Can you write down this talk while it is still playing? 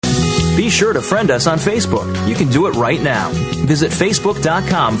Be sure to friend us on Facebook. You can do it right now. Visit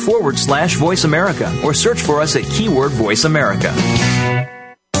facebook.com/Voice America or search for us at keyword Voice America.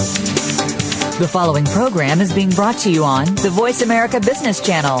 The following program is being brought to you on the Voice America Business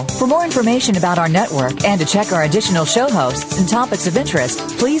Channel. For more information about our network and to check our additional show hosts and topics of interest,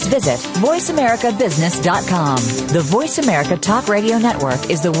 please visit voiceamericabusiness.com. The Voice America Talk Radio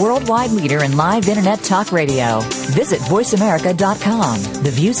Network is the worldwide leader in live Internet talk radio. Visit voiceamerica.com. The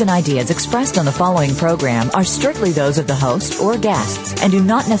views and ideas expressed on the following program are strictly those of the host or guests and do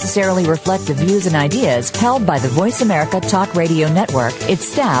not necessarily reflect the views and ideas held by the Voice America Talk Radio Network, its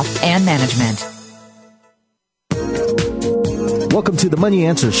staff, and management. Welcome to the Money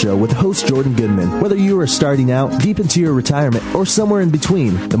Answer Show with host Jordan Goodman. Whether you are starting out, deep into your retirement, or somewhere in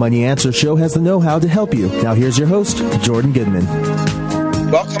between, the Money Answer Show has the know-how to help you. Now here's your host, Jordan Goodman.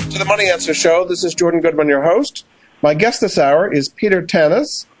 Welcome to the Money Answer Show. This is Jordan Goodman, your host. My guest this hour is Peter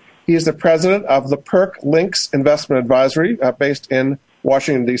Tanous. He is the president of Lepercq Lynx Investment Advisory, based in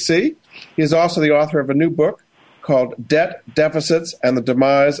Washington, D.C. He is also the author of a new book called Debt, Deficits, and the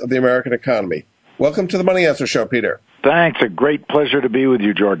Demise of the American Economy. Welcome to the Money Answer Show, Peter. Thanks. A great pleasure to be with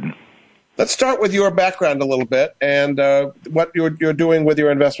you, Jordan. Let's start with your background a little bit and what you're doing with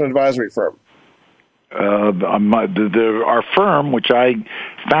your investment advisory firm. Our firm, which I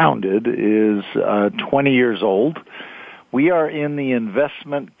founded, is 20 years old. We are in the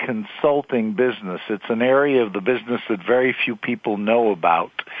investment consulting business. It's an area of the business that very few people know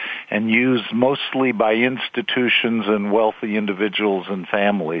about and used mostly by institutions and wealthy individuals and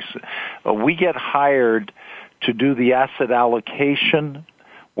families. We get hired to do the asset allocation,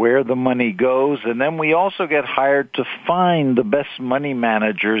 where the money goes, and then we also get hired to find the best money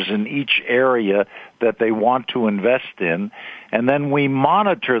managers in each area that they want to invest in, and then we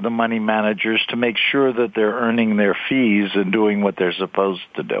monitor the money managers to make sure that they're earning their fees and doing what they're supposed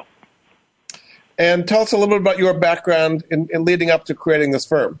to do. And tell us a little bit about your background in leading up to creating this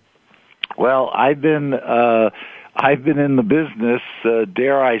firm. Well, I've been in the business,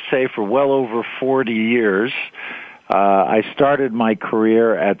 dare I say, for well over 40 years. I started my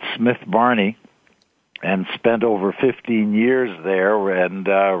career at Smith Barney and spent over 15 years there and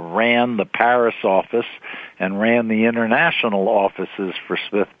ran the Paris office and ran the international offices for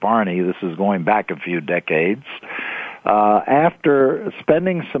Smith Barney. This is going back a few decades. After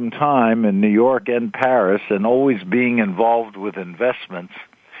spending some time in New York and Paris and always being involved with investments,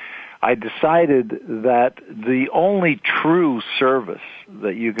 I decided that the only true service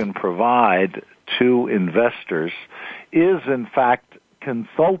that you can provide to investors is, in fact,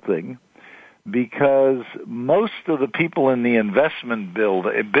 consulting, because most of the people in the investment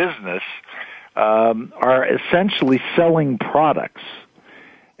business are essentially selling products.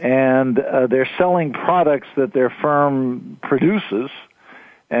 And they're selling products that their firm produces,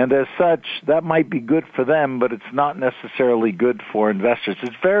 and as such, that might be good for them, but it's not necessarily good for investors.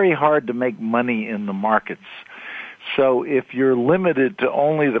 It's very hard to make money in the markets. So if you're limited to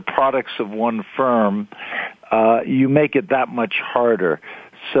only the products of one firm, you make it that much harder.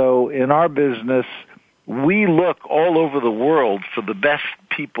 So in our business, we look all over the world for the best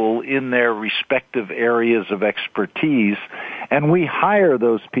people in their respective areas of expertise, and we hire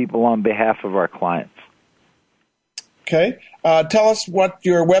those people on behalf of our clients. Okay. Tell us what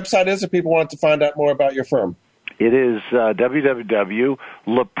your website is if people want to find out more about your firm. It is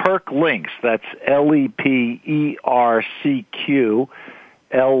www.Lepercq Lynx. That's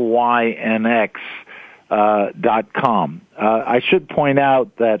LEPERQLYNX.com. I should point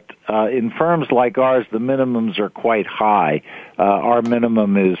out that in firms like ours, the minimums are quite high. Our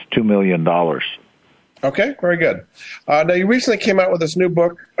minimum is $2 million. Okay, very good. Now, you recently came out with this new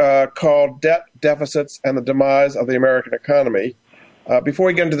book called Debt, Deficits, and the Demise of the American Economy. Before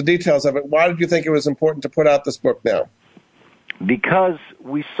we get into the details of it, why did you think it was important to put out this book now? Because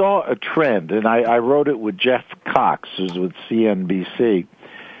we saw a trend, and I wrote it with Jeff Cox, who's with CNBC,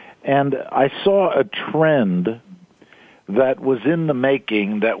 and I saw a trend that was in the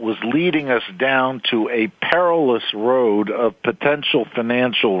making that was leading us down to a perilous road of potential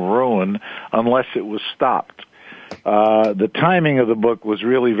financial ruin unless it was stopped. The timing of the book was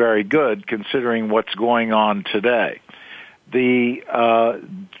really very good considering what's going on today. The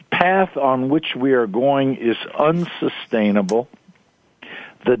path on which we are going is unsustainable.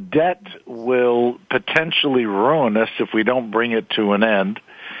 The debt will potentially ruin us if we don't bring it to an end.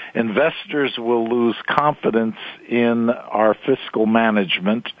 Investors will lose confidence in our fiscal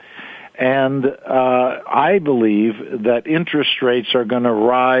management. And I believe that interest rates are going to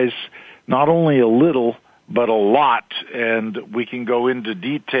rise not only a little, but a lot. And we can go into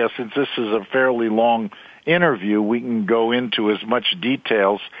detail. Since this is a fairly long interview, we can go into as much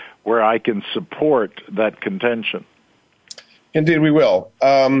details where I can support that contention. Indeed, we will.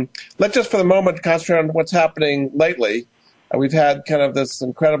 Let's just for the moment concentrate on what's happening lately. We've had kind of this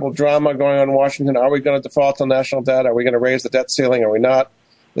incredible drama going on in Washington. Are we going to default on national debt? Are we going to raise the debt ceiling? Are we not?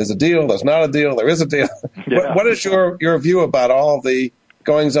 There's a deal. There's not a deal. There is a deal. Yeah. What is your view about all of the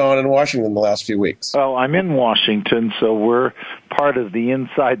goings-on in Washington in the last few weeks? Well, I'm in Washington, so we're part of the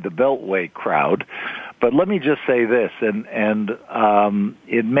inside the Beltway crowd. But let me just say this, and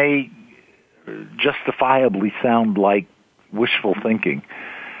it may justifiably sound like wishful thinking.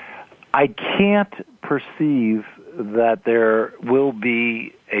 I can't perceive that there will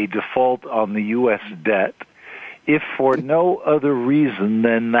be a default on the U.S. debt if for no other reason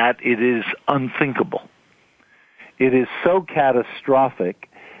than that it is unthinkable. It is so catastrophic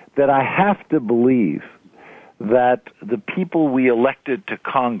that I have to believe that the people we elected to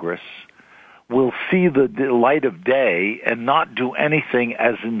Congress will see the light of day and not do anything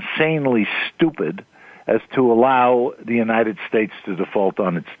as insanely stupid as to allow the United States to default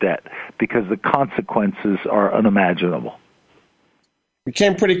on its debt, because the consequences are unimaginable. We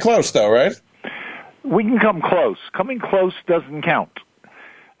came pretty close, though, right? We can come close. Coming close doesn't count.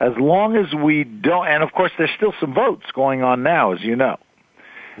 As long as we don't, and of course there's still some votes going on now, as you know.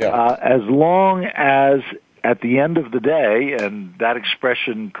 Yeah. As long as at the end of the day, and that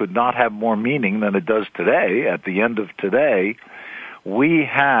expression could not have more meaning than it does today, at the end of today, we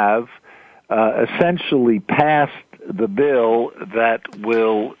have essentially passed the bill that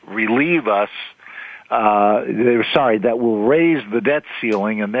will relieve us, that will raise the debt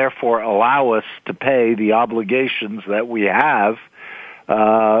ceiling and therefore allow us to pay the obligations that we have,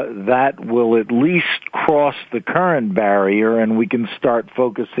 that will at least cross the current barrier, and we can start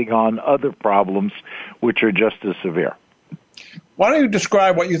focusing on other problems which are just as severe. Why don't you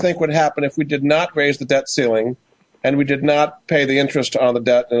describe what you think would happen if we did not raise the debt ceiling and we did not pay the interest on the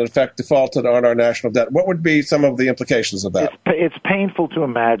debt and, in effect, defaulted on our national debt? What would be some of the implications of that? It's painful to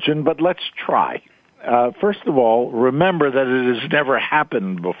imagine, but let's try. First of all, remember that it has never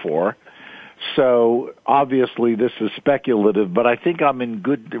happened before. So obviously this is speculative, but I think I'm in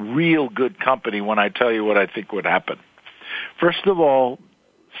real good company when I tell you what I think would happen. First of all,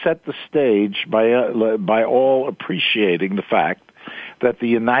 set the stage by all appreciating the fact that the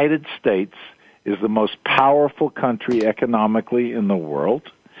United States is the most powerful country economically in the world.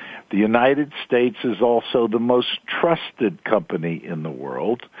 The United States is also the most trusted company in the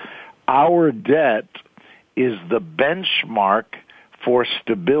world. Our debt is the benchmark for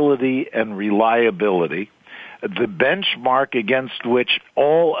stability and reliability, the benchmark against which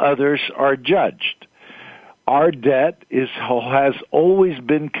all others are judged. Our debt has always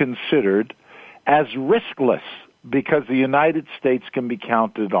been considered as riskless because the United States can be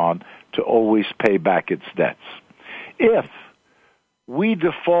counted on to always pay back its debts. If we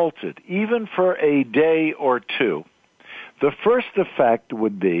defaulted, even for a day or two, the first effect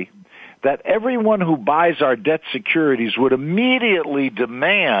would be that everyone who buys our debt securities would immediately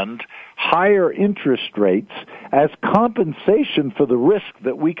demand higher interest rates as compensation for the risk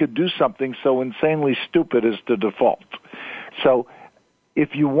that we could do something so insanely stupid as to default. So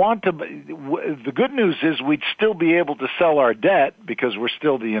if you want to, the good news is we'd still be able to sell our debt because we're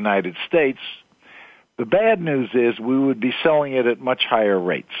still the United States. The bad news is we would be selling it at much higher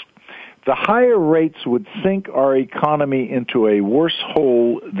rates. The higher rates would sink our economy into a worse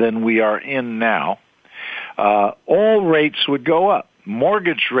hole than we are in now. All rates would go up.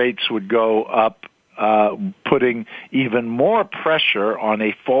 Mortgage rates would go up, putting even more pressure on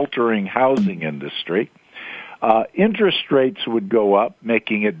a faltering housing industry. Interest rates would go up,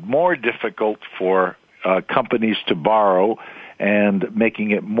 making it more difficult for companies to borrow and making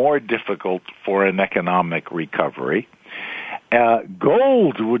it more difficult for an economic recovery.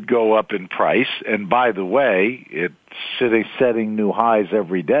 Gold would go up in price, and by the way, it's setting new highs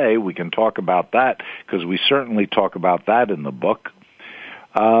every day. We can talk about that because we certainly talk about that in the book.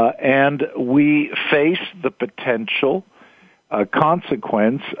 And we face the potential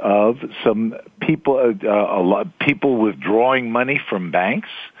consequence of some people withdrawing money from banks,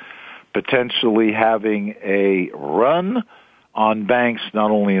 potentially having a run on banks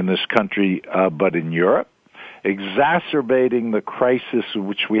not only in this country but in Europe, exacerbating the crisis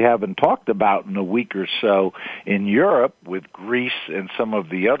which we haven't talked about in a week or so in Europe with Greece and some of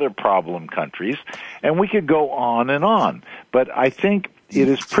the other problem countries, and we could go on and on. But I think it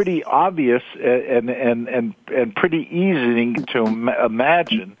is pretty obvious and pretty easy to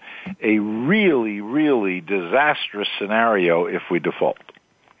imagine a really, really disastrous scenario if we default.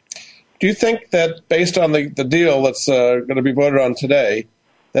 Do you think that based on the deal that's going to be voted on today,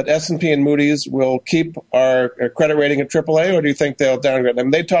 that S&P and Moody's will keep our credit rating at AAA, or do you think they'll downgrade? I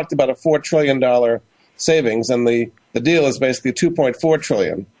mean, they talked about a $4 trillion savings, and the deal is basically $2.4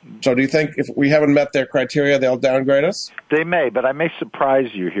 trillion. So do you think if we haven't met their criteria, they'll downgrade us? They may, but I may surprise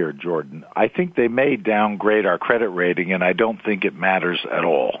you here, Jordan. I think they may downgrade our credit rating, and I don't think it matters at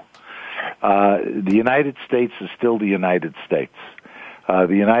all. The United States is still the United States. The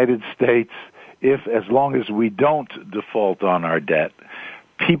United States, as long as we don't default on our debt,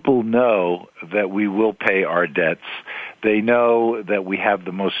 people know that we will pay our debts. They know that we have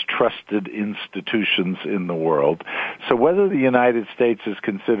the most trusted institutions in the world. So whether the United States is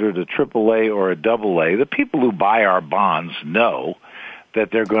considered a AAA or a AA, the people who buy our bonds know that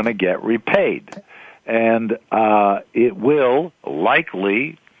they're going to get repaid. And it will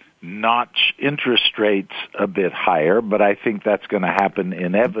likely notch interest rates a bit higher, but I think that's going to happen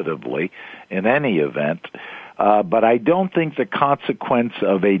inevitably in any event. But I don't think the consequence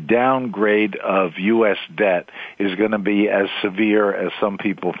of a downgrade of U.S. debt is going to be as severe as some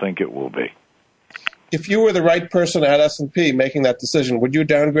people think it will be. If you were the right person at S&P making that decision, would you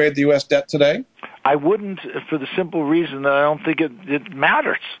downgrade the U.S. debt today? I wouldn't, for the simple reason that I don't think it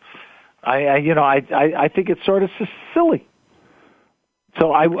matters. I think it's sort of silly.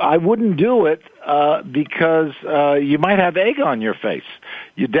 So I wouldn't do it because you might have egg on your face.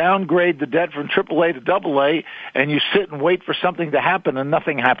 You downgrade the debt from AAA to AA, and you sit and wait for something to happen, and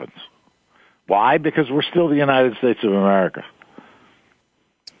nothing happens. Why? Because we're still the United States of America.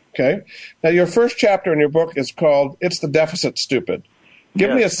 Okay. Now, your first chapter in your book is called "It's the Deficit, Stupid."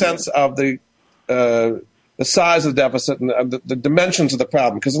 Give me a sense of the size of the deficit and the dimensions of the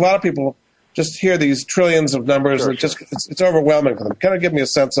problem, because a lot of people just hear these trillions of numbers, and it's overwhelming for them. Kind of give me a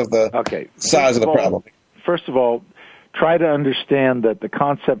sense of the size of the problem. First of all, try to understand that the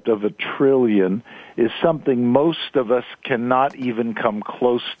concept of a trillion is something most of us cannot even come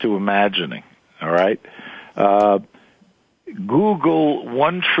close to imagining, all right? Google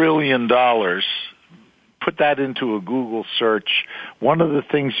 $1 trillion, put that into a Google search. One of the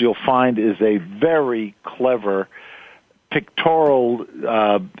things you'll find is a very clever pictorial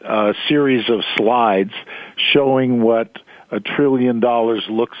series of slides showing what $1 trillion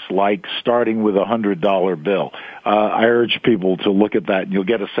looks like, starting with a $100 bill. I urge people to look at that, and you'll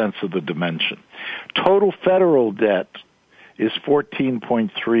get a sense of the dimension. Total federal debt is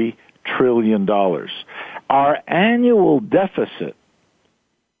 $14.3 trillion. Our annual deficit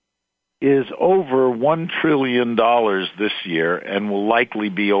is over $1 trillion this year, and will likely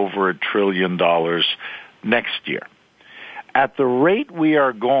be over $1 trillion next year. At the rate we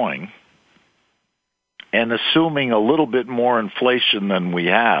are going, and assuming a little bit more inflation than we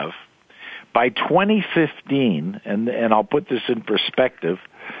have, by 2015, and I'll put this in perspective,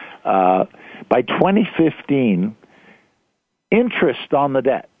 by 2015, interest on the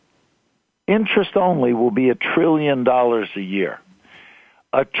debt, interest only, will be $1 trillion a year.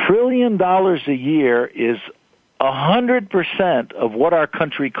 $1 trillion a year is 100% of what our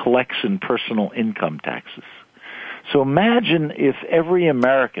country collects in personal income taxes. So imagine if every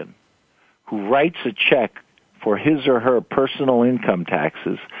American who writes a check for his or her personal income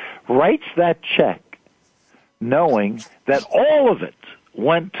taxes writes that check knowing that all of it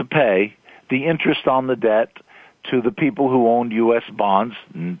went to pay the interest on the debt to the people who owned U.S. bonds,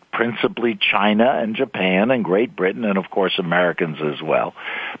 principally China and Japan and Great Britain, and, of course, Americans as well.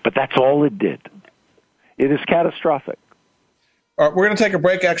 But that's all it did. It is catastrophic. All right, we're going to take a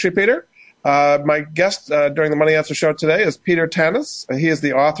break, actually, Peter. My guest during the Money Answer Show today is Peter Tanous. He is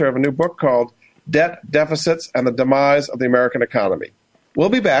the author of a new book called Debt, Deficits, and the Demise of the American Economy. We'll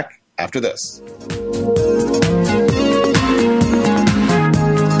be back after this.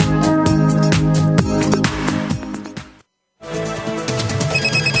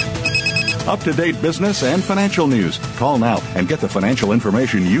 Up-to-date business and financial news. Call now and get the financial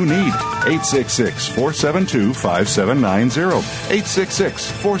information you need. 866-472-5790.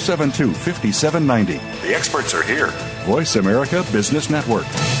 866-472-5790. The experts are here. Voice America Business Network.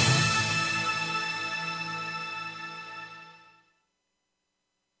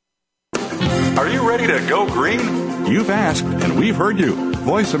 Are you ready to go green? You've asked, and we've heard you.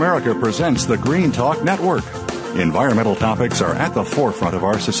 Voice America presents the Green Talk Network. Environmental topics are at the forefront of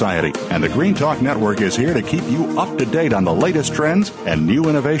our society, and the Green Talk Network is here to keep you up to date on the latest trends and new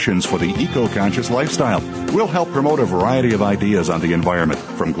innovations for the eco-conscious lifestyle. We'll help promote a variety of ideas on the environment,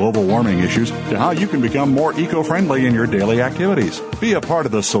 from global warming issues to how you can become more eco-friendly in your daily activities. Be a part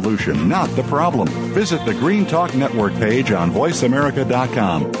of the solution, not the problem. Visit the Green Talk Network page on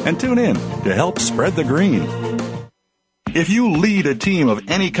voiceamerica.com and tune in to help spread the green. If you lead a team of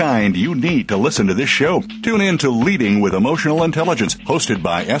any kind, you need to listen to this show. Tune in to Leading with Emotional Intelligence, hosted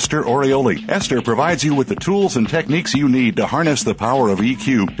by Esther Orioli. Esther provides you with the tools and techniques you need to harness the power of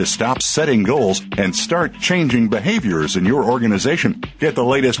EQ to stop setting goals and start changing behaviors in your organization. Get the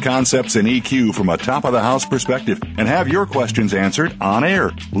latest concepts in EQ from a top-of-the-house perspective and have your questions answered on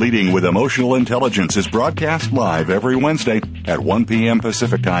air. Leading with Emotional Intelligence is broadcast live every Wednesday at 1 p.m.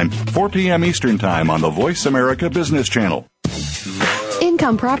 Pacific Time, 4 p.m. Eastern Time on the Voice America Business Channel.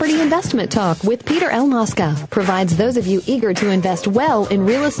 Income Property Investment Talk with Peter L. Mosca provides those of you eager to invest well in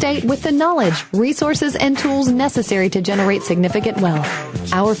real estate with the knowledge, resources, and tools necessary to generate significant wealth.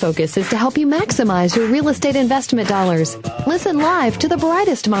 Our focus is to help you maximize your real estate investment dollars. Listen live to the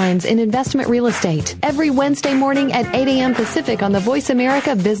brightest minds in investment real estate every Wednesday morning at 8 a.m. Pacific on the Voice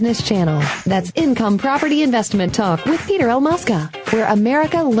America Business Channel. That's Income Property Investment Talk with Peter L. Mosca, where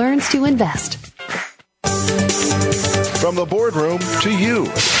America learns to invest. From the boardroom to you,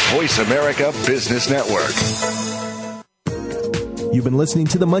 Voice America Business Network. You've been listening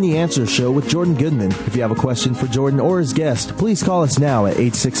to the Money Answer Show with Jordan Goodman. If you have a question for Jordan or his guest, please call us now at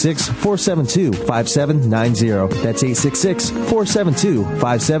 866-472-5790. That's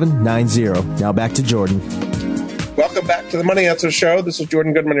 866-472-5790. Now back to Jordan. Welcome back to the Money Answer Show. This is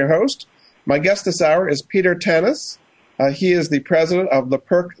Jordan Goodman, your host. My guest this hour is Peter Tanous. He is the president of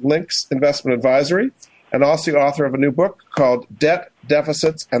Lepercq Lynx Investment Advisory and also author of a new book called Debt,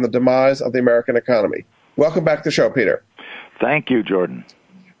 Deficits, and the Demise of the American Economy. Welcome back to the show, Peter. Thank you, Jordan.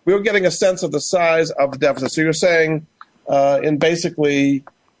 We were getting a sense of the size of the deficit. So you're saying in basically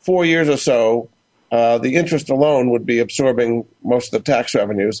 4 years or so, the interest alone would be absorbing most of the tax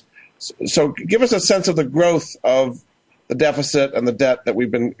revenues. So give us a sense of the growth of the deficit and the debt that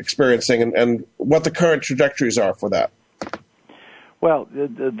we've been experiencing and what the current trajectories are for that. Well,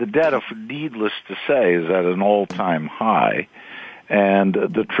 the debt, needless to say, is at an all-time high, and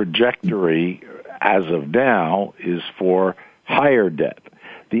the trajectory as of now is for higher debt.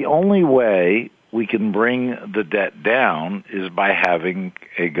 The only way we can bring the debt down is by having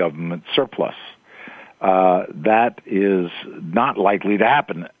a government surplus. That is not likely to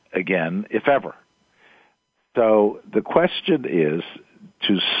happen again, if ever. So the question is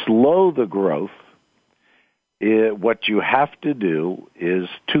to slow the growth. What you have to do is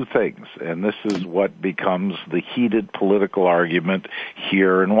two things, and this is what becomes the heated political argument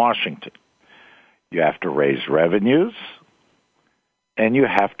here in Washington. You have to raise revenues, and you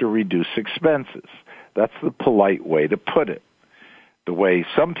have to reduce expenses. That's the polite way to put it. The way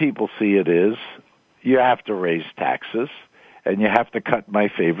some people see it is you have to raise taxes, and you have to cut my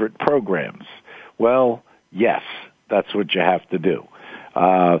favorite programs. Well, yes, that's what you have to do.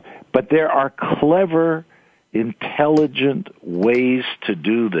 But there are clever, intelligent ways to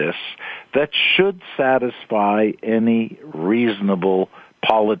do this that should satisfy any reasonable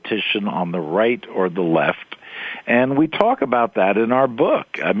politician on the right or the left. And we talk about that in our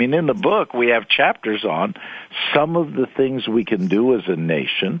book. I mean, in the book, we have chapters on some of the things we can do as a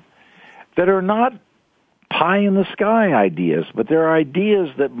nation that are not pie-in-the-sky ideas, but they're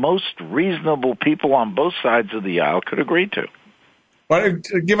ideas that most reasonable people on both sides of the aisle could agree to. Why don't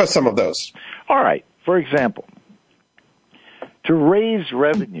you give us some of those? All right. For example, to raise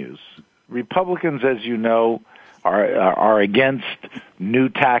revenues, Republicans, as you know, are against new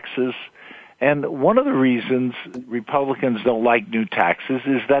taxes. And one of the reasons Republicans don't like new taxes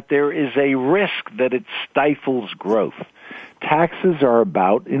is that there is a risk that it stifles growth. Taxes are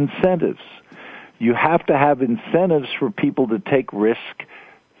about incentives. You have to have incentives for people to take risk,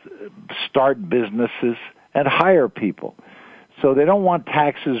 start businesses, and hire people. So they don't want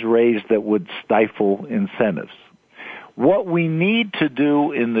taxes raised that would stifle incentives. What we need to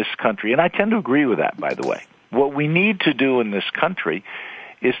do in this country, and I tend to agree with that, by the way, what we need to do in this country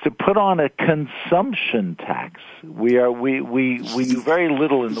is to put on a consumption tax. We do very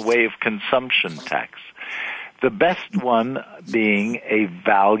little in the way of consumption tax. The best one being a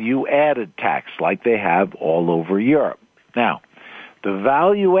value-added tax, like they have all over Europe. Now, the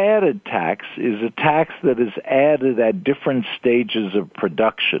value-added tax is a tax that is added at different stages of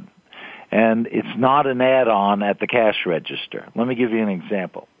production, and it's not an add-on at the cash register. Let me give you an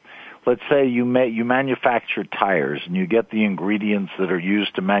example. Let's say you manufacture tires, and you get the ingredients that are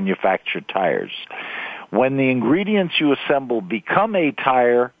used to manufacture tires. When the ingredients you assemble become a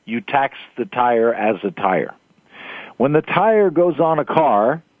tire, you tax the tire as a tire. When the tire goes on a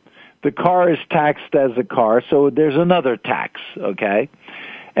car, the car is taxed as a car, so there's another tax, okay?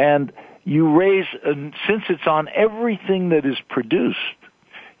 And you raise, since it's on everything that is produced,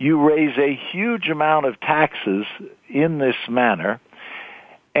 you raise a huge amount of taxes in this manner,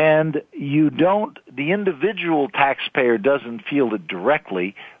 And the individual taxpayer doesn't feel it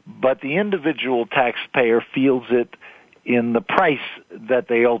directly, but the individual taxpayer feels it in the price that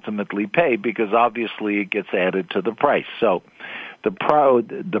they ultimately pay, because obviously it gets added to the price. So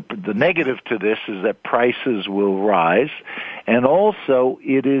the negative to this is that prices will rise, and also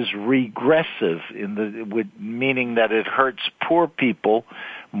it is regressive meaning that it hurts poor people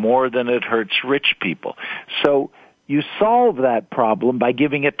more than it hurts rich people. So you solve that problem by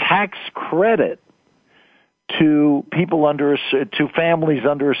giving a tax credit to people to families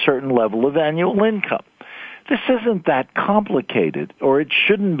under a certain level of annual income. This isn't that complicated, or it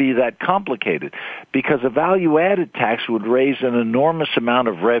shouldn't be that complicated, because a value-added tax would raise an enormous amount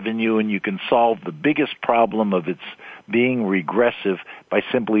of revenue, and you can solve the biggest problem of its being regressive by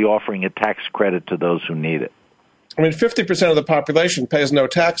simply offering a tax credit to those who need it. I mean, 50% of the population pays no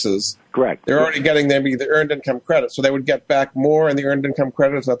taxes. Correct. They're already getting maybe the earned income credit, so they would get back more in the earned income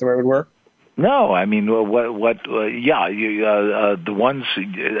credit. Is that the way it would work? No, I mean, the ones,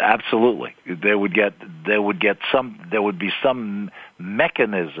 absolutely. There would be some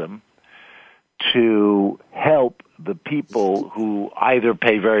mechanism to help the people who either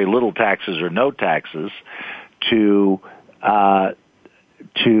pay very little taxes or no taxes to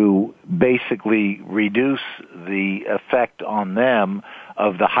basically reduce the effect on them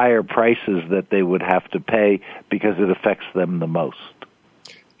of the higher prices that they would have to pay, because it affects them the most.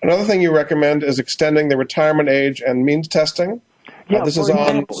 Another thing you recommend is extending the retirement age and means testing. Yeah, let's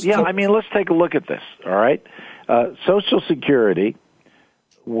take a look at this, all right? Social Security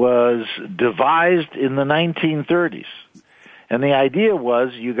was devised in the 1930s. And the idea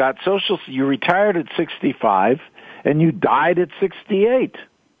was you retired at 65 and you died at 68.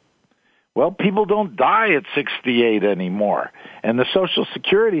 Well, people don't die at 68 anymore. And the Social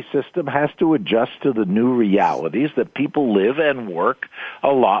Security system has to adjust to the new realities that people live and work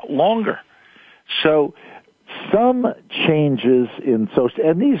a lot longer. So some changes in social,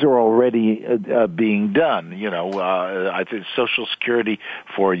 and these are already being done. I think Social Security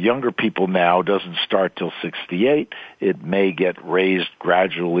for younger people now doesn't start till 68. It may get raised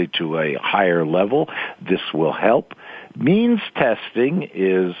gradually to a higher level. This will help. Means testing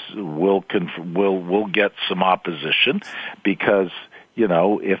will get some opposition, because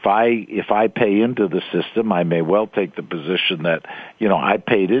if I pay into the system, I may well take the position that I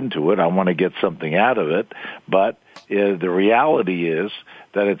paid into it, I want to get something out of it. But the reality is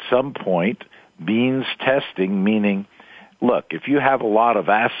that at some point, means testing, meaning, look, if you have a lot of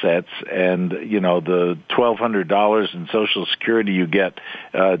assets and, the $1,200 in Social Security you get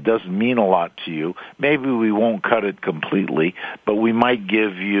doesn't mean a lot to you, maybe we won't cut it completely, but we might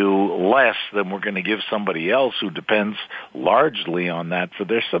give you less than we're going to give somebody else who depends largely on that for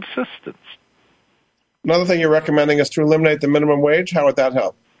their subsistence. Another thing you're recommending is to eliminate the minimum wage. How would that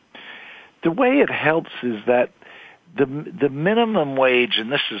help? The way it helps is that the minimum wage, and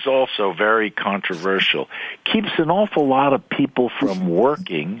this is also very controversial, keeps an awful lot of people from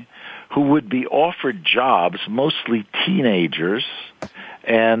working who would be offered jobs, mostly teenagers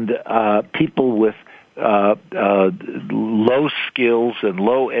and people with low skills and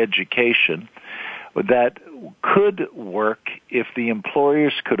low education, that could work if the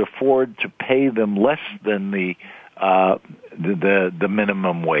employers could afford to pay them less than the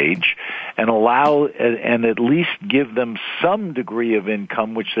minimum wage, and allow and at least give them some degree of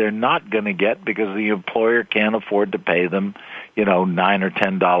income, which they're not going to get because the employer can't afford to pay them, $9 or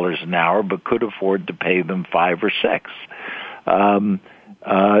 $10 an hour, but could afford to pay them $5 or $6.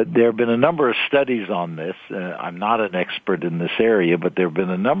 There have been a number of studies on this. I'm not an expert in this area, but there have been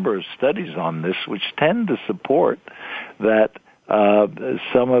a number of studies on this which tend to support that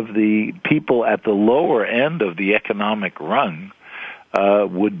some of the people at the lower end of the economic rung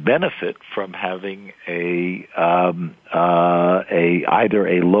would benefit from having either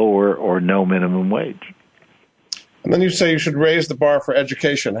a lower or no minimum wage. And then you say you should raise the bar for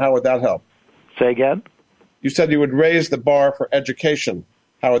education. How would that help? Say again? You said you would raise the bar for education.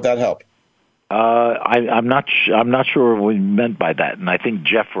 How would that help? I'm not sure what we meant by that, and I think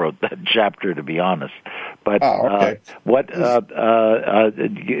Jeff wrote that chapter, to be honest. But okay. I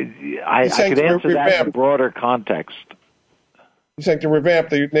could answer that in a broader context. You're saying to revamp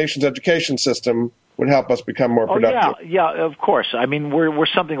the nation's education system would help us become more productive. Oh, yeah, of course. I mean, we're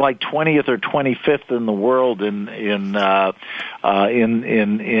something like 20th or 25th in the world in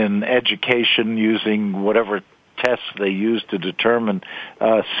education, using whatever tests they use to determine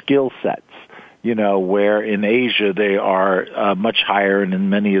skill sets. Where in Asia they are much higher, and in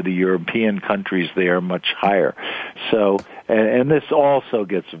many of the European countries they are much higher. So, and this also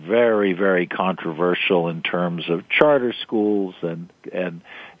gets very, very controversial in terms of charter schools and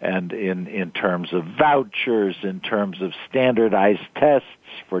and in terms of vouchers, in terms of standardized tests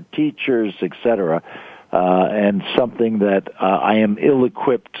for teachers, etc., and something that I am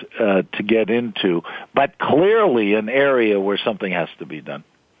ill-equipped to get into, but clearly an area where something has to be done.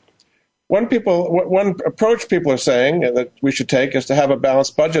 One approach people are saying that we should take is to have a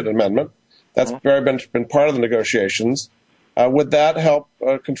balanced budget amendment. That's been part of the negotiations. Would that help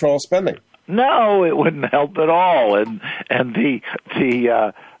control spending? No, it wouldn't help at all. And the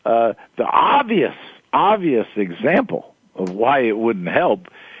obvious example of why it wouldn't help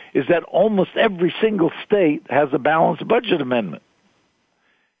is that almost every single state has a balanced budget amendment,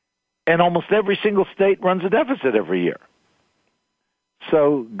 and almost every single state runs a deficit every year.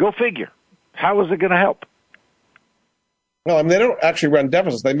 So go figure. How is it going to help? Well, I mean, they don't actually run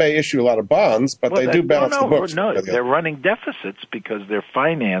deficits. They may issue a lot of bonds, but they do balance the books. No, they're running deficits because they're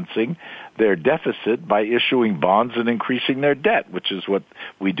financing their deficit by issuing bonds and increasing their debt, which is what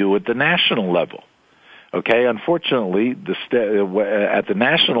we do at the national level. Okay, unfortunately, at the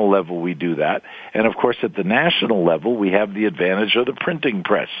national level we do that, and of course at the national level we have the advantage of the printing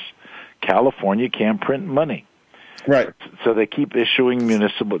press. California can't print money, right? So they keep issuing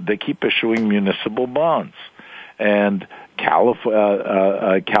municipal bonds, and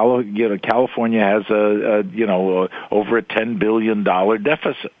California has over a $10 billion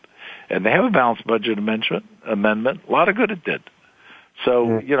deficit, and they have a balanced budget amendment. A lot of good it did.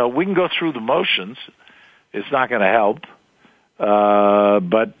 So we can go through the motions. It's not going to help,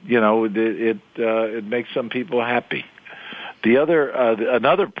 but it makes some people happy.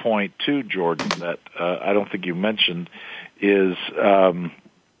 Another point too, Jordan, that I don't think you mentioned is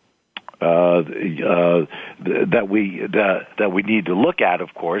that we need to look at,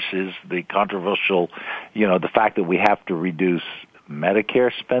 of course, is the controversial, the fact that we have to reduce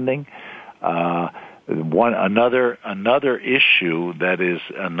Medicare spending. Another issue that is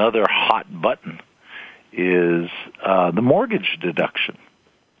another hot button is the mortgage deduction.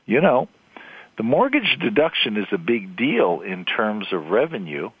 The mortgage deduction is a big deal in terms of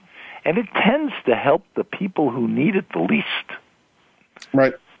revenue, and it tends to help the people who need it the least.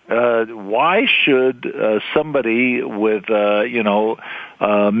 Right. Why should somebody with a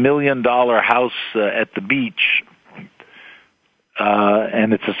 $1 million house at the beach,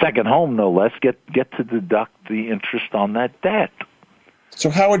 and it's a second home no less, get to deduct the interest on that debt? So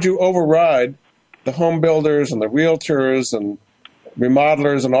how would you override the home builders and the realtors and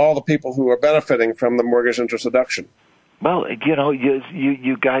remodelers and all the people who are benefiting from the mortgage interest deduction? Well,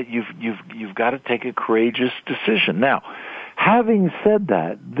 you've got to take a courageous decision. Now, having said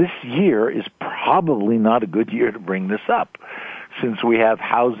that, this year is probably not a good year to bring this up, since we have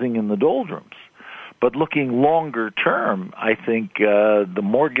housing in the doldrums. But looking longer term, I think the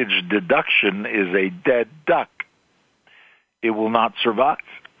mortgage deduction is a dead duck. It will not survive.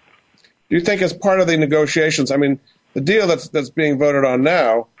 Do you think as part of the negotiations, I mean, the deal that's being voted on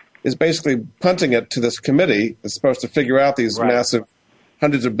now is basically punting it to this committee that's supposed to figure out these massive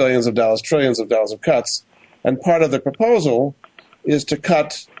hundreds of billions of dollars, trillions of dollars of cuts. And part of the proposal is to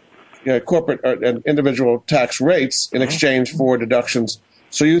cut corporate and individual tax rates in exchange for deductions.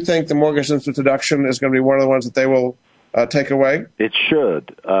 So you think the mortgage interest deduction is going to be one of the ones that they will take away? It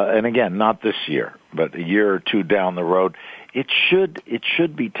should. And again, not this year, but a year or two down the road. It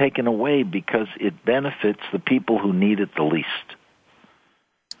should be taken away because it benefits the people who need it the least.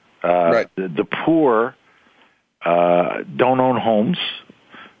 Right. The poor don't own homes,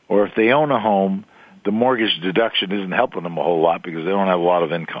 or if they own a home, the mortgage deduction isn't helping them a whole lot because they don't have a lot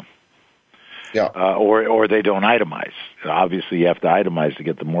of income. Yeah. Or they don't itemize. Obviously, you have to itemize to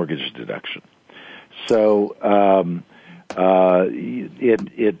get the mortgage deduction. So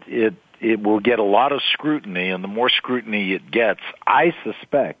it will get a lot of scrutiny, and the more scrutiny it gets, I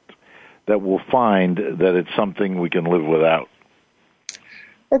suspect that we'll find that it's something we can live without.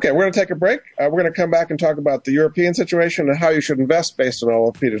 Okay, we're going to take a break. We're going to come back and talk about the European situation and how you should invest based on all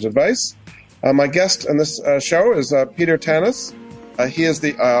of Peter's advice. My guest on this show is Peter Tanous. He is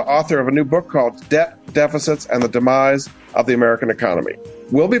the author of a new book called Debt, Deficits, and the Demise of the American Economy.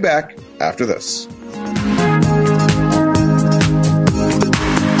 We'll be back after this.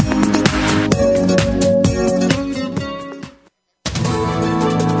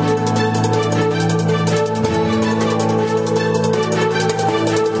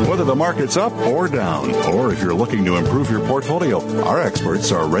 The market's up or down, or if you're looking to improve your portfolio, our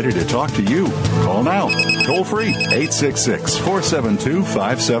experts are ready to talk to you. Call now, toll free,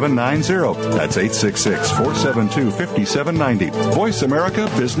 866-472-5790. That's 866-472-5790. Voice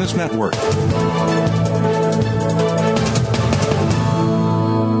America Business Network.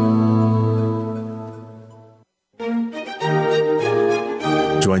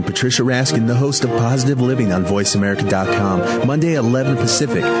 Join Patricia Raskin, the host of Positive Living on VoiceAmerica.com, Monday at 11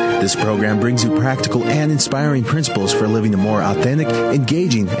 Pacific. This program brings you practical and inspiring principles for living a more authentic,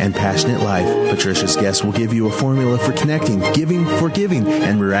 engaging, and passionate life. Patricia's guests will give you a formula for connecting, giving, forgiving,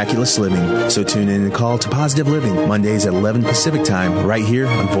 and miraculous living. So tune in and call to Positive Living, Mondays at 11 Pacific Time, right here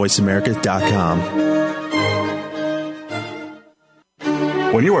on VoiceAmerica.com.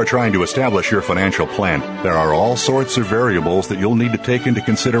 When you are trying to establish your financial plan, there are all sorts of variables that you'll need to take into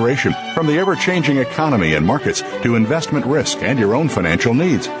consideration, from the ever-changing economy and markets to investment risk and your own financial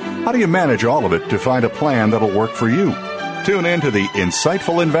needs. How do you manage all of it to find a plan that'll work for you? Tune in to The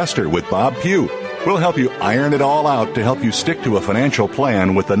Insightful Investor with Bob Pugh. We'll help you iron it all out to help you stick to a financial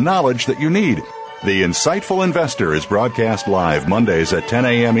plan with the knowledge that you need. The Insightful Investor is broadcast live Mondays at 10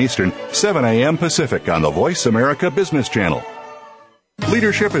 a.m. Eastern, 7 a.m. Pacific on the Voice America Business Channel.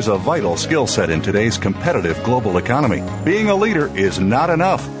 Leadership is a vital skill set in today's competitive global economy. Being a leader is not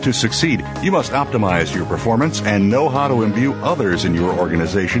enough. To succeed, you must optimize your performance and know how to imbue others in your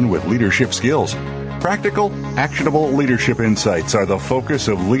organization with leadership skills. Practical, actionable leadership insights are the focus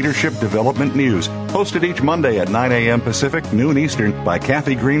of Leadership Development News, hosted each Monday at 9 a.m. Pacific, noon Eastern, by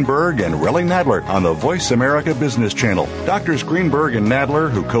Kathy Greenberg and Relly Nadler on the Voice America Business Channel. Doctors Greenberg and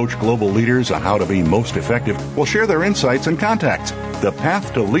Nadler, who coach global leaders on how to be most effective, will share their insights and contacts. The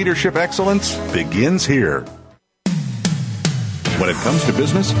path to leadership excellence begins here. When it comes to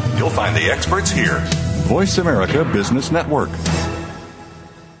business, you'll find the experts here. Voice America Business Network.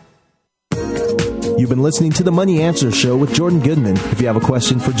 You've been listening to the Money Answer Show with Jordan Goodman. If you have a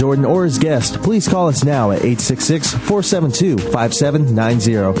question for Jordan or his guest, please call us now at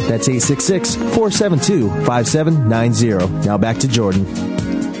 866-472-5790. That's 866-472-5790. Now back to Jordan.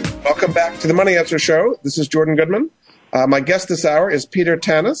 Welcome back to the Money Answer Show. This is Jordan Goodman. My guest this hour is Peter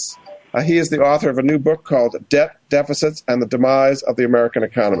Tanous. He is the author of a new book called Debt, Deficits, and the Demise of the American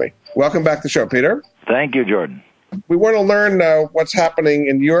Economy. Welcome back to the show, Peter. Thank you, Jordan. We want to learn what's happening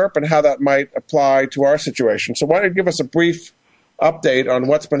in Europe and how that might apply to our situation. So why don't you give us a brief update on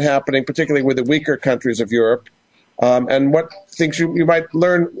what's been happening, particularly with the weaker countries of Europe, and what things you might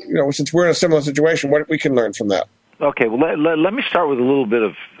learn, since we're in a similar situation, what we can learn from that. Okay, well, let me start with a little bit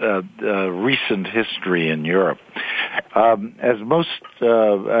of recent history in Europe. As most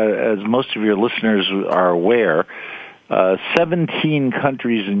of your listeners are aware, 17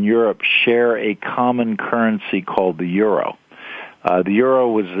 countries in Europe share a common currency called the euro. The euro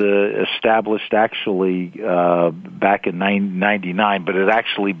was established actually back in 1999, but it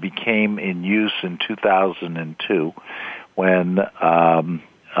actually became in use in 2002 when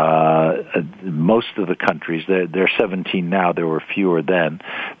most of the countries, there are 17 now, there were fewer then,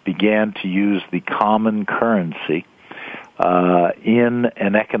 began to use the common currency in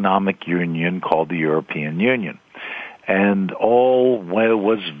an economic union called the European Union. And all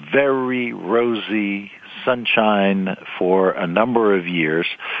was very rosy sunshine for a number of years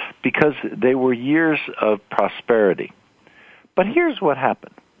because they were years of prosperity. But here's what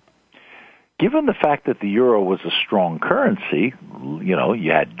happened. Given the fact that the euro was a strong currency, you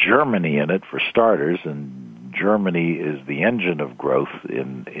had Germany in it for starters, and Germany is the engine of growth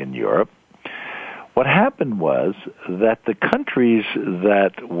in Europe. What happened was that the countries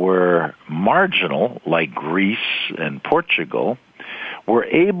that were marginal, like Greece and Portugal, were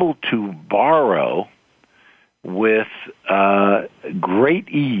able to borrow with great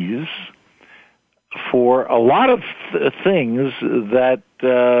ease for a lot of things that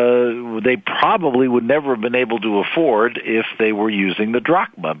they probably would never have been able to afford if they were using the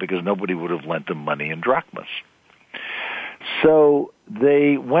drachma, because nobody would have lent them money in drachmas. So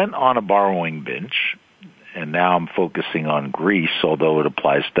they went on a borrowing bench, and now I'm focusing on Greece, although it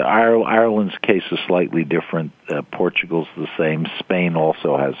applies to Ireland's case is slightly different. Portugal's the same. Spain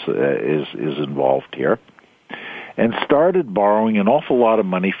also is involved here. And started borrowing an awful lot of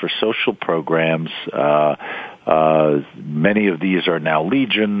money for social programs. Many of these are now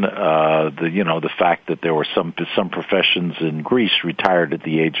legion. The fact that there were some professions in Greece retired at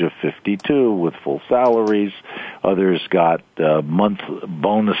the age of 52 with full salaries. Others got month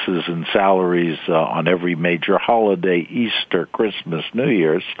bonuses and salaries on every major holiday: Easter, Christmas, New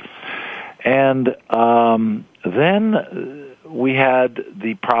Year's. And then we had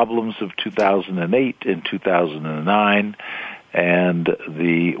the problems of 2008 and 2009, and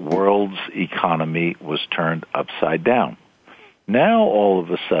the world's economy was turned upside down. Now, all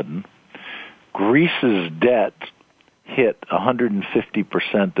of a sudden, Greece's debt hit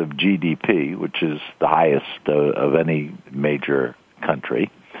 150% of GDP, which is the highest of any major country,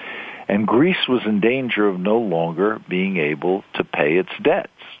 and Greece was in danger of no longer being able to pay its debts.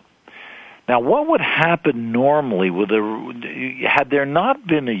 Now, what would happen normally had there not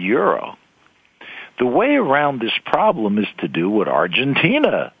been a euro? The way around this problem is to do what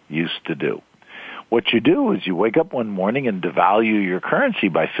Argentina used to do. What you do is you wake up one morning and devalue your currency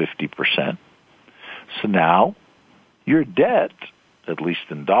by 50%. So now your debt, at least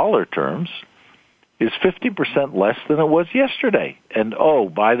in dollar terms, is 50% less than it was yesterday. And oh,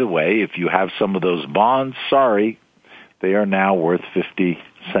 by the way, if you have some of those bonds, sorry, they are now worth 50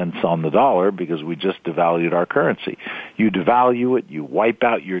 cents on the dollar because we just devalued our currency. You devalue it, you wipe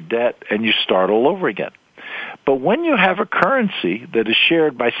out your debt, and you start all over again. But when you have a currency that is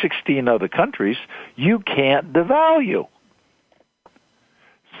shared by 16 other countries, you can't devalue.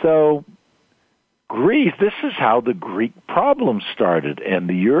 So Greece, this is how the Greek problem started, and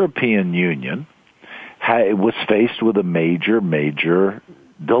the European Union was faced with a major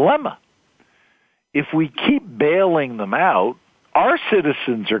dilemma. If we keep bailing them out, our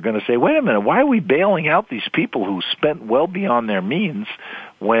citizens are going to say, wait a minute, why are we bailing out these people who spent well beyond their means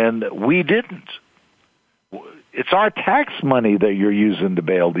when we didn't? It's our tax money that you're using to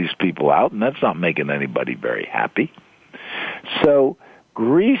bail these people out, and that's not making anybody very happy. So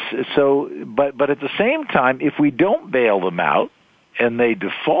Greece, but at the same time, if we don't bail them out and they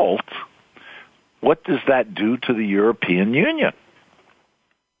default, what does that do to the European Union?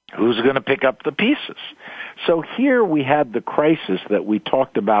 Who's going to pick up the pieces? So here we had the crisis that we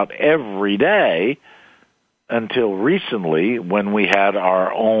talked about every day until recently when we had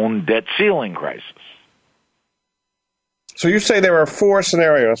our own debt ceiling crisis. So you say there are four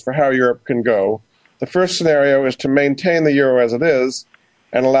scenarios for how Europe can go. The first scenario is to maintain the euro as it is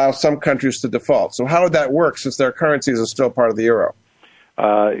and allow some countries to default. So how would that work since their currencies are still part of the euro?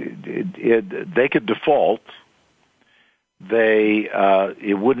 They could default.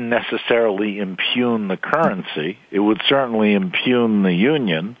 It wouldn't necessarily impugn the currency. It would certainly impugn the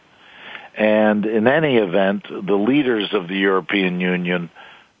union. And in any event, the leaders of the European Union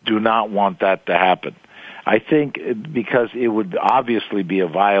do not want that to happen. I think because it would obviously be a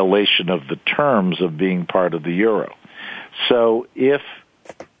violation of the terms of being part of the euro. So if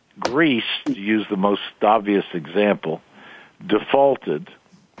Greece, to use the most obvious example, defaulted,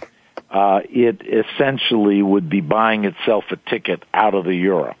 it essentially would be buying itself a ticket out of the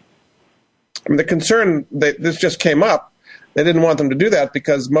euro. I mean, the concern that this just came up, they didn't want them to do that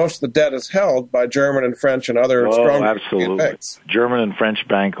because most of the debt is held by German and French and other strong absolutely. banks. German and French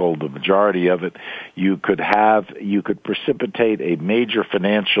bank hold the majority of it. You could precipitate a major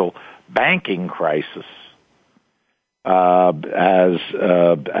financial banking crisis. And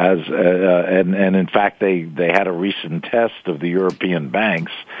in fact, they had a recent test of the European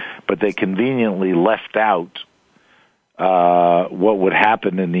banks, but they conveniently left out what would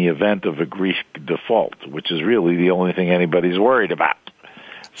happen in the event of a Greek default, which is really the only thing anybody's worried about.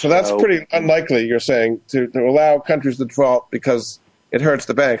 So that's pretty unlikely, you're saying, to allow countries to default because it hurts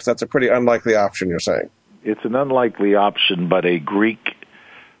the banks. That's a pretty unlikely option, you're saying. It's an unlikely option, but a Greek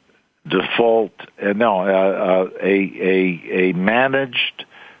default, a managed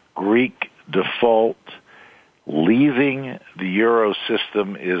Greek default leaving the euro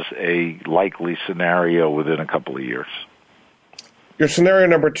system is a likely scenario within a couple of years. Your scenario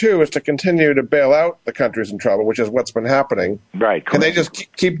number two is to continue to bail out the countries in trouble, which is what's been happening. Right. Can they just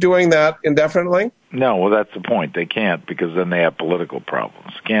keep doing that indefinitely? No, well, that's the point. They can't because then they have political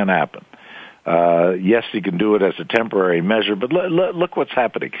problems. Can't happen. Yes, you can do it as a temporary measure, but look what's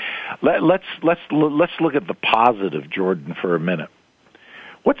happening. Let's look at the positive, Jordan, for a minute.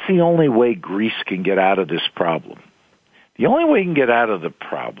 What's the only way Greece can get out of this problem? The only way it can get out of the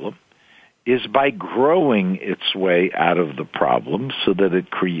problem is by growing its way out of the problem so that it's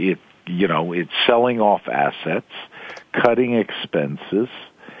selling off assets, cutting expenses,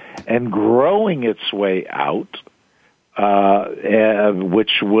 and growing its way out,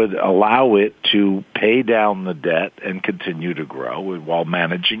 which would allow it to pay down the debt and continue to grow while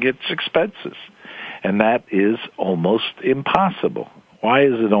managing its expenses. And that is almost impossible. Why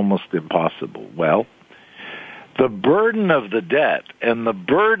is it almost impossible? Well, the burden of the debt and the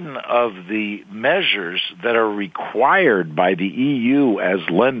burden of the measures that are required by the EU as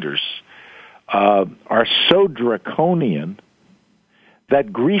lenders are so draconian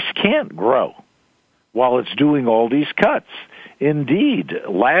that Greece can't grow while it's doing all these cuts. Indeed,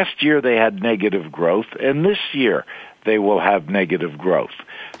 last year they had negative growth, and this year they will have negative growth.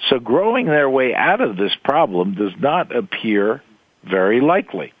 So growing their way out of this problem does not appear very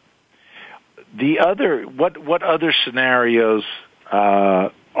likely. What other scenarios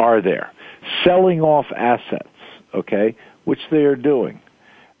are there? Selling off assets, okay, which they are doing.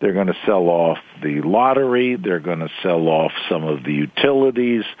 They're going to sell off the lottery. They're going to sell off some of the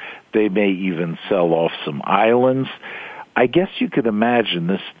utilities. They may even sell off some islands. I guess you could imagine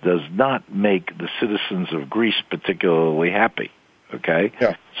this does not make the citizens of Greece particularly happy, okay?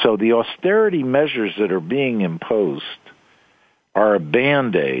 Yeah. So the austerity measures that are being imposed are a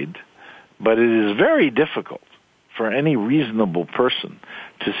Band-Aid, but it is very difficult for any reasonable person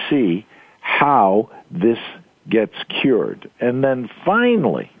to see how this gets cured. And then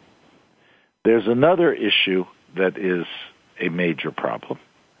finally, there's another issue that is a major problem,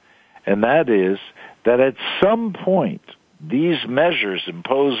 and that is that at some point, these measures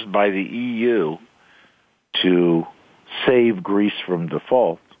imposed by the EU to save Greece from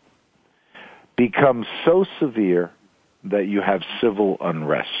default become so severe that you have civil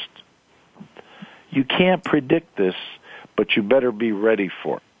unrest. You can't predict this, but you better be ready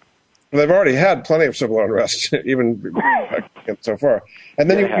for it. They've already had plenty of civil unrest, even so far. And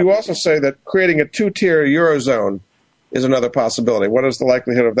then you also say that creating a two-tier Eurozone is another possibility. What is the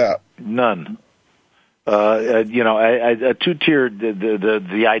likelihood of that? None. A two-tier,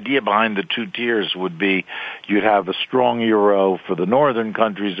 the idea behind the two tiers would be you'd have a strong euro for the northern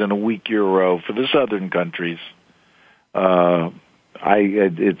countries and a weak euro for the southern countries.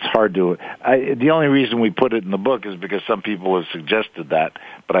 It's hard to. The only reason we put it in the book is because some people have suggested that,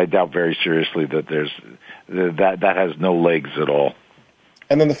 but I doubt very seriously that that has no legs at all.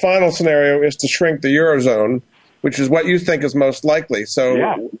 And then the final scenario is to shrink the Eurozone, which is what you think is most likely.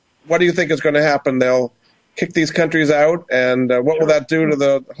 So, What do you think is going to happen? They'll kick these countries out, and what will that do to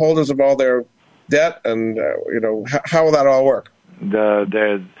the holders of all their debt? And how will that all work?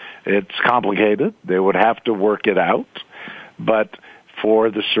 It's complicated. They would have to work it out, but for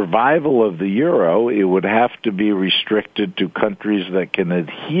the survival of the euro, it would have to be restricted to countries that can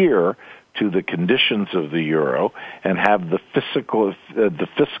adhere to the conditions of the euro and have the fiscal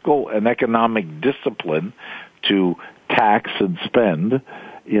and economic discipline to tax and spend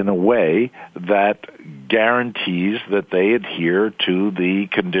in a way that guarantees that they adhere to the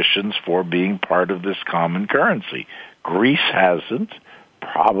conditions for being part of this common currency. Greece hasn't,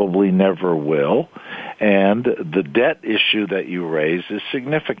 probably never will, and the debt issue that you raise is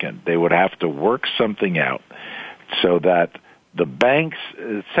significant. They would have to work something out so that the banks,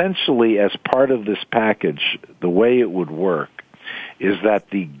 essentially as part of this package, the way it would work is that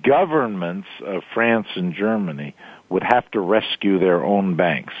the governments of France and Germany would have to rescue their own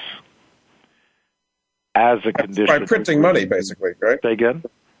banks as a condition. By printing money, basically, right? Say again?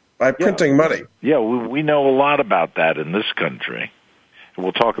 By printing money. Yeah, we know a lot about that in this country.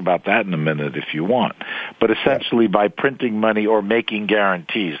 We'll talk about that in a minute if you want. But essentially by printing money or making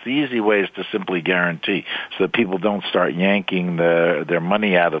guarantees. The easy way is to simply guarantee so that people don't start yanking their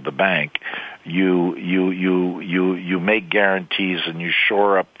money out of the bank. You make guarantees and you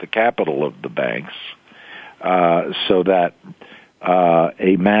shore up the capital of the banks so that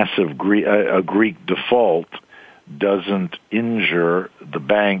a massive Greek default doesn't injure the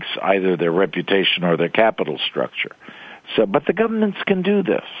banks, either their reputation or their capital structure. But the governments can do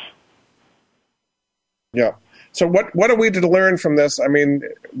this. Yeah. So what are we to learn from this? I mean,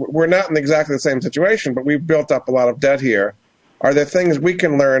 we're not in exactly the same situation, but we've built up a lot of debt here. Are there things we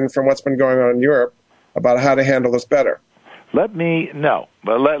can learn from what's been going on in Europe about how to handle this better? Let me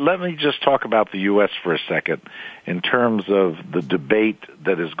just talk about the U.S. for a second in terms of the debate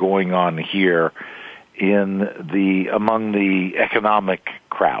that is going on here among the economic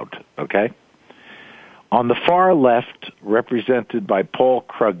crowd, okay? On the far left, represented by Paul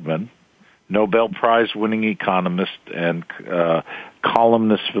Krugman, Nobel Prize-winning economist and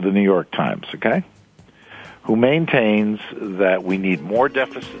columnist for the New York Times, okay, who maintains that we need more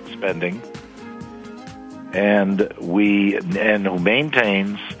deficit spending, and who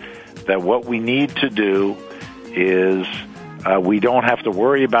maintains that what we need to do is we don't have to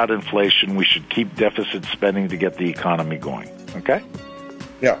worry about inflation. We should keep deficit spending to get the economy going. Okay?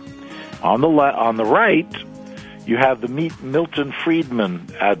 Yeah. On the right, you have the Milton Friedman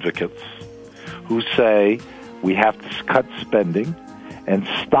advocates who say we have to cut spending and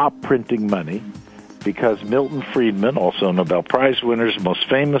stop printing money because Milton Friedman, also a Nobel Prize winner's most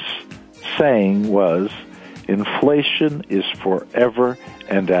famous saying was, inflation is forever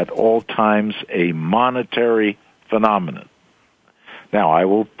and at all times a monetary phenomenon. Now, I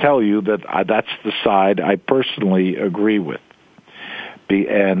will tell you that that's the side I personally agree with.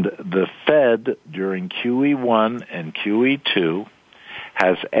 And the Fed, during QE1 and QE2,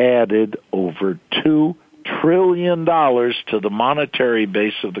 has added over $2 trillion to the monetary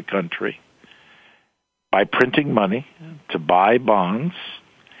base of the country by printing money to buy bonds,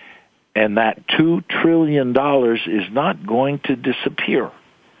 and that $2 trillion is not going to disappear.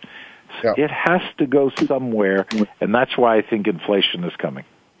 Yeah. It has to go somewhere, and that's why I think inflation is coming.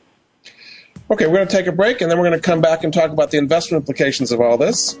 Okay, we're going to take a break, and then we're going to come back and talk about the investment implications of all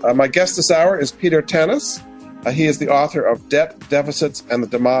this. My guest this hour is Peter Tanous. He is the author of Debt, Deficits, and the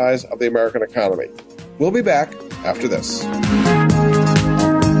Demise of the American Economy. We'll be back after this.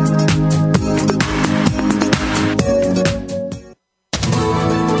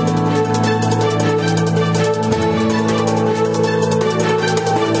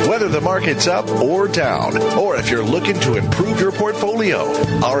 Whether the market's up or down, or if you're looking to improve your portfolio,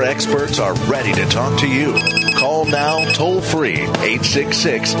 our experts are ready to talk to you. Call now toll free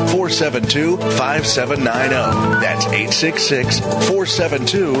 866-472-5790. That's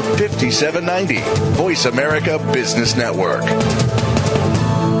 866-472-5790. Voice America Business Network.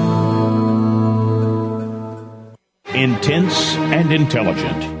 Intense and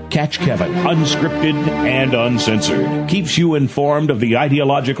intelligent. Catch Kevin, unscripted and uncensored. Keeps you informed of the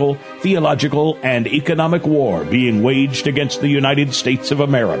ideological, theological, and economic war being waged against the United States of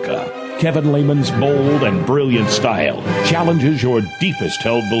America. Kevin Lehman's bold and brilliant style challenges your deepest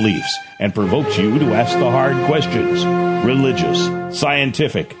held beliefs and provokes you to ask the hard questions. Religious,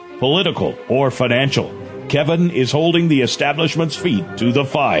 scientific, political, or financial. Kevin is holding the establishment's feet to the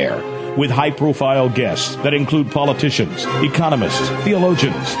fire with high-profile guests that include politicians, economists,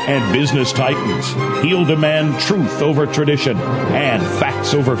 theologians, and business titans. He'll demand truth over tradition and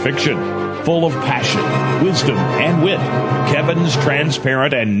facts over fiction. Full of passion, wisdom, and wit, Kevin's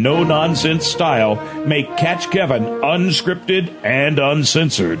transparent and no-nonsense style make Catch Kevin unscripted and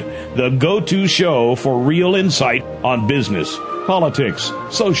uncensored, the go-to show for real insight on business, politics,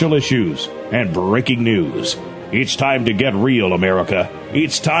 social issues, and breaking news. It's time to get real, America.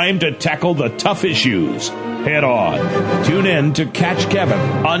 It's time to tackle the tough issues. Head on. Tune in to Catch Kevin,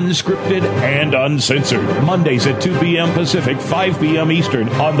 unscripted and uncensored. Mondays at 2 p.m. Pacific, 5 p.m. Eastern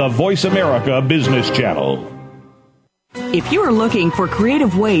on the Voice America Business Channel. If you are looking for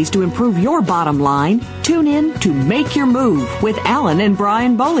creative ways to improve your bottom line, tune in to Make Your Move with Alan and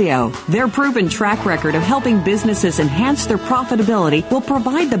Brian Bolio. Their proven track record of helping businesses enhance their profitability will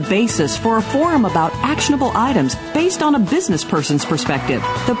provide the basis for a forum about actionable items based on a business person's perspective.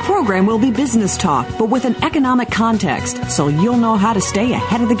 The program will be business talk, but with an economic context, so you'll know how to stay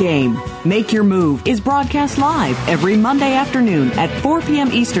ahead of the game. Make Your Move is broadcast live every Monday afternoon at 4 p.m.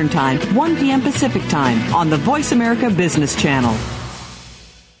 Eastern Time, 1 p.m. Pacific Time on the Voice America Business Channel.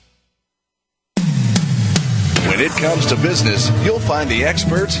 When it comes to business, you'll find the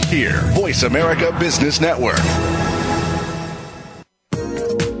experts here. Voice America Business Network.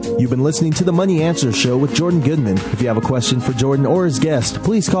 You've been listening to the Money Answer Show with Jordan Goodman. If you have a question for Jordan or his guest,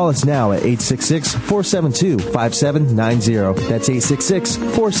 please call us now at 866-472-5790. That's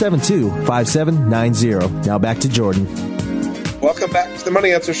 866-472-5790. Now back to Jordan. Welcome back to the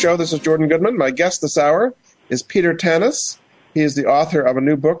Money Answer Show. This is Jordan Goodman. My guest this hour is Peter Tanous. He is the author of a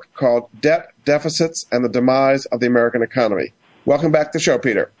new book called Debt, Deficits, and the Demise of the American Economy. Welcome back to the show,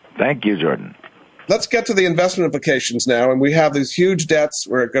 Peter. Thank you, Jordan. Let's get to the investment implications now. And we have these huge debts.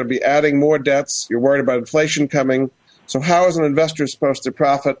 We're going to be adding more debts. You're worried about inflation coming. So how is an investor supposed to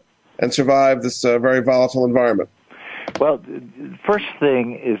profit and survive this very volatile environment? Well, first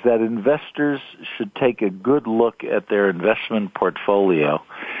thing is that investors should take a good look at their investment portfolio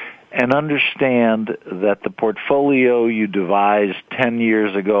and understand that the portfolio you devised 10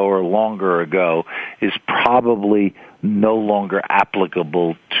 years ago or longer ago is probably no longer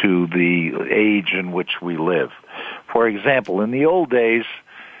applicable to the age in which we live. For example, in the old days,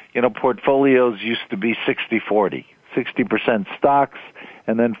 portfolios used to be 60-40, 60% stocks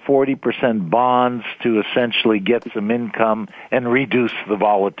and then 40% bonds to essentially get some income and reduce the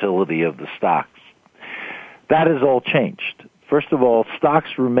volatility of the stocks. That has all changed. First of all,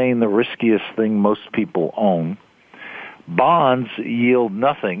 stocks remain the riskiest thing most people own. Bonds yield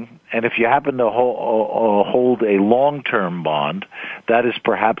nothing, and if you happen to hold a long-term bond, that is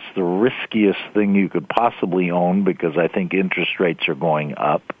perhaps the riskiest thing you could possibly own because I think interest rates are going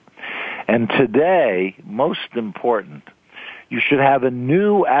up. And today, most important, you should have a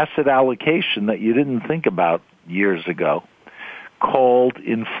new asset allocation that you didn't think about years ago called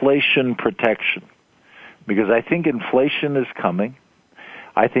inflation protection. Because I think inflation is coming.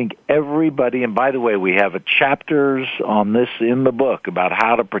 I think everybody, and by the way, we have chapters on this in the book about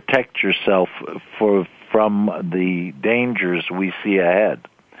how to protect yourself from the dangers we see ahead.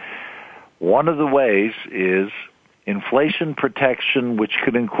 One of the ways is inflation protection, which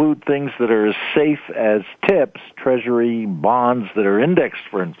could include things that are as safe as TIPS, Treasury bonds that are indexed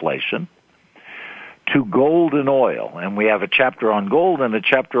for inflation, to gold and oil. And we have a chapter on gold and a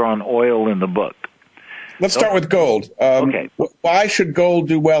chapter on oil in the book. Let's start with gold. Okay. Why should gold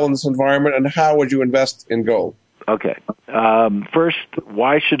do well in this environment, and how would you invest in gold? Okay. First,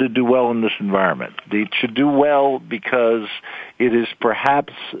 why should it do well in this environment? It should do well because it is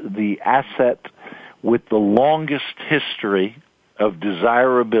perhaps the asset with the longest history of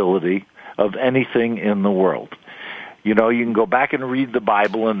desirability of anything in the world. You know, you can go back and read the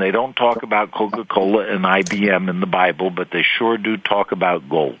Bible, and they don't talk about Coca-Cola and IBM in the Bible, but they sure do talk about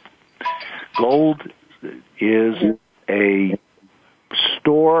gold. Gold is a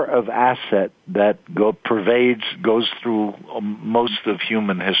store of asset that goes through most of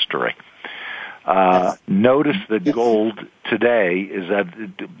human history. Notice that gold today is at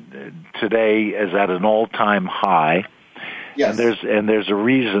an all-time high. Yes. And there's a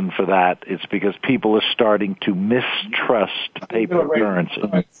reason for that. It's because people are starting to mistrust paper currency.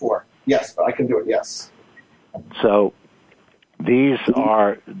 Yes, I can do it. Yes. So these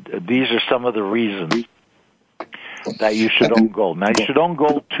are some of the reasons that you should own gold. Now, you should own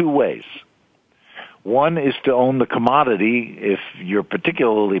gold two ways. One is to own the commodity. If you're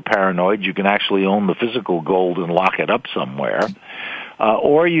particularly paranoid, you can actually own the physical gold and lock it up somewhere.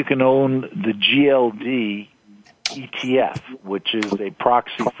 Or you can own the GLD ETF, which is a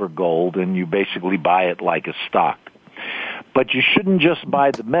proxy for gold, and you basically buy it like a stock. But you shouldn't just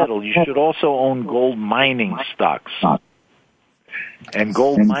buy the metal. You should also own gold mining stocks. And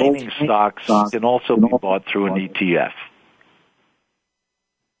gold mining stocks can also be bought through an ETF.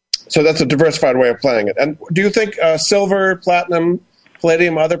 So that's a diversified way of playing it. And do you think silver, platinum,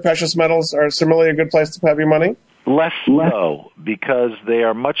 palladium, other precious metals are similarly a good place to have your money? Less so, because they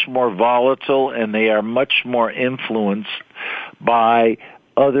are much more volatile and they are much more influenced by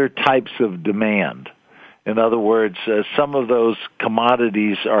other types of demand. In other words, some of those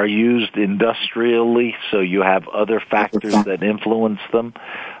commodities are used industrially, so you have other factors that influence them.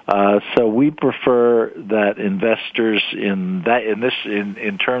 So we prefer that investors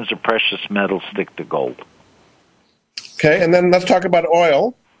in terms of precious metals stick to gold. Okay, and then let's talk about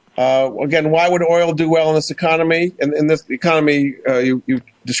oil. Again, why would oil do well in this economy? In this economy you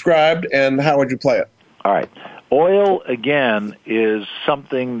described, and how would you play it? All right. Oil, again, is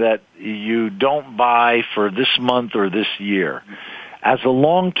something that you don't buy for this month or this year. As a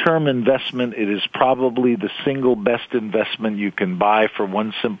long-term investment, it is probably the single best investment you can buy for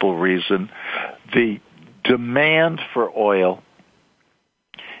one simple reason. The demand for oil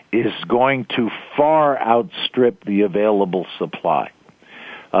is going to far outstrip the available supply.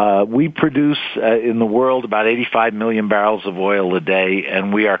 We produce in the world about 85 million barrels of oil a day,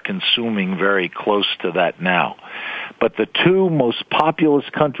 and we are consuming very close to that now. But the two most populous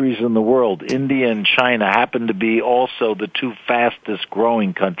countries in the world, India and China, happen to be also the two fastest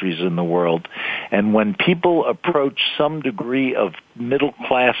growing countries in the world. And when people approach some degree of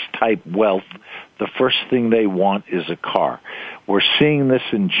middle-class type wealth, the first thing they want is a car. We're seeing this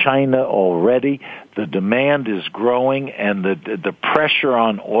in China already. The demand is growing, and the pressure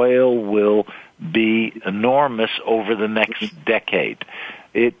on oil will be enormous over the next decade.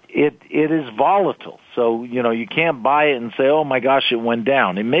 It is volatile. So, you can't buy it and say, oh my gosh, it went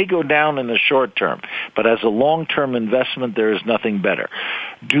down. It may go down in the short term, but as a long-term investment, there is nothing better.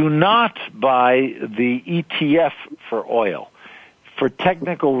 Do not buy the ETF for oil. For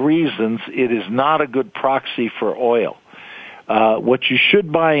technical reasons, it is not a good proxy for oil. What you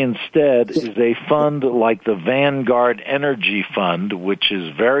should buy instead is a fund like the Vanguard Energy Fund, which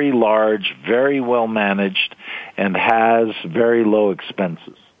is very large, very well managed, and has very low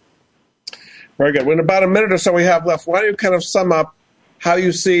expenses. Very good. Well, in about a minute or so we have left, why don't you kind of sum up how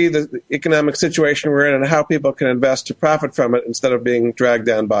you see the economic situation we're in and how people can invest to profit from it instead of being dragged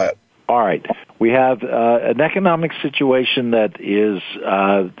down by it? All right. We have an economic situation that is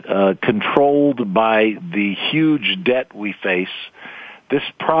controlled by the huge debt we face. This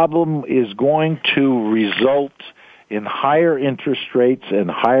problem is going to result in higher interest rates and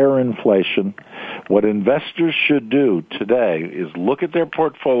higher inflation. What investors should do today is look at their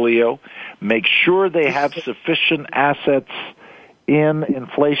portfolio, make sure they have sufficient assets in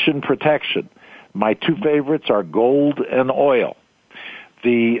inflation protection. My two favorites are gold and oil.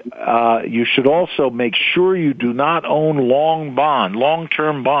 You should also make sure you do not own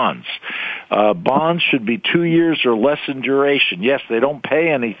long-term bonds. Bonds should be 2 years or less in duration. Yes, they don't pay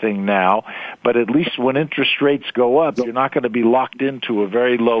anything now, but at least when interest rates go up, you're not going to be locked into a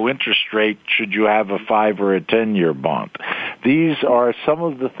very low interest rate should you have a 5 or a 10-year bond. These are some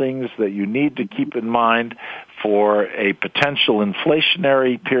of the things that you need to keep in mind for a potential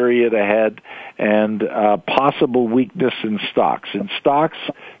inflationary period ahead and possible weakness in stocks. In stocks,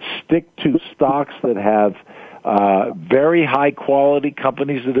 stick to stocks that have very high quality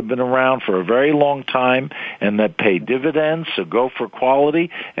companies that have been around for a very long time and that pay dividends, so go for quality.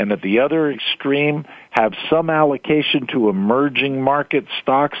 And at the other extreme, have some allocation to emerging market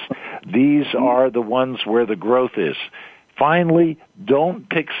stocks. These are the ones where the growth is. Finally, don't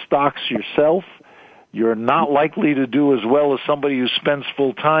pick stocks yourself. You're not likely to do as well as somebody who spends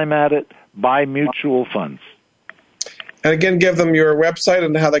full time at it. Buy mutual funds. And again, give them your website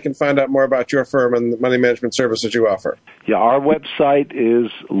and how they can find out more about your firm and the money management services you offer. Yeah, our website is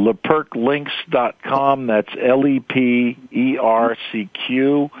lepercqlynx.com. That's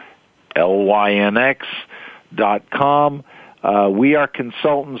LEPERQLYNX.com. We are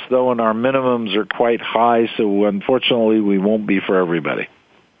consultants, though, and our minimums are quite high, so unfortunately we won't be for everybody.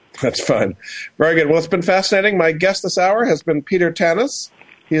 That's fine. Very good. Well, it's been fascinating. My guest this hour has been Peter Tanous.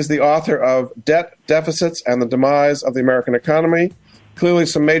 He is the author of Debt, Deficits, and the Demise of the American Economy. Clearly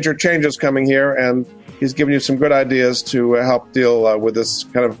some major changes coming here, and he's given you some good ideas to help deal with this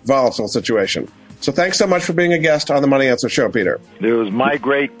kind of volatile situation. So thanks so much for being a guest on the Money Answer Show, Peter. It was my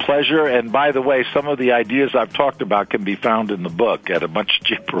great pleasure. And by the way, some of the ideas I've talked about can be found in the book at a much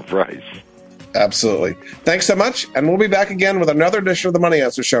cheaper price. Absolutely. Thanks so much, and we'll be back again with another edition of the Money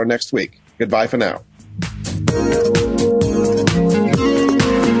Answer Show next week. Goodbye for now.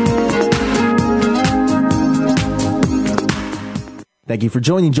 Thank you for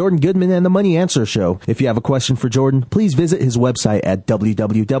joining Jordan Goodman and the Money Answer Show. If you have a question for Jordan, please visit his website at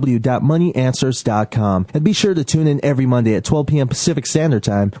www.moneyanswers.com. And be sure to tune in every Monday at 12 p.m. Pacific Standard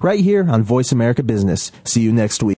Time right here on Voice America Business. See you next week.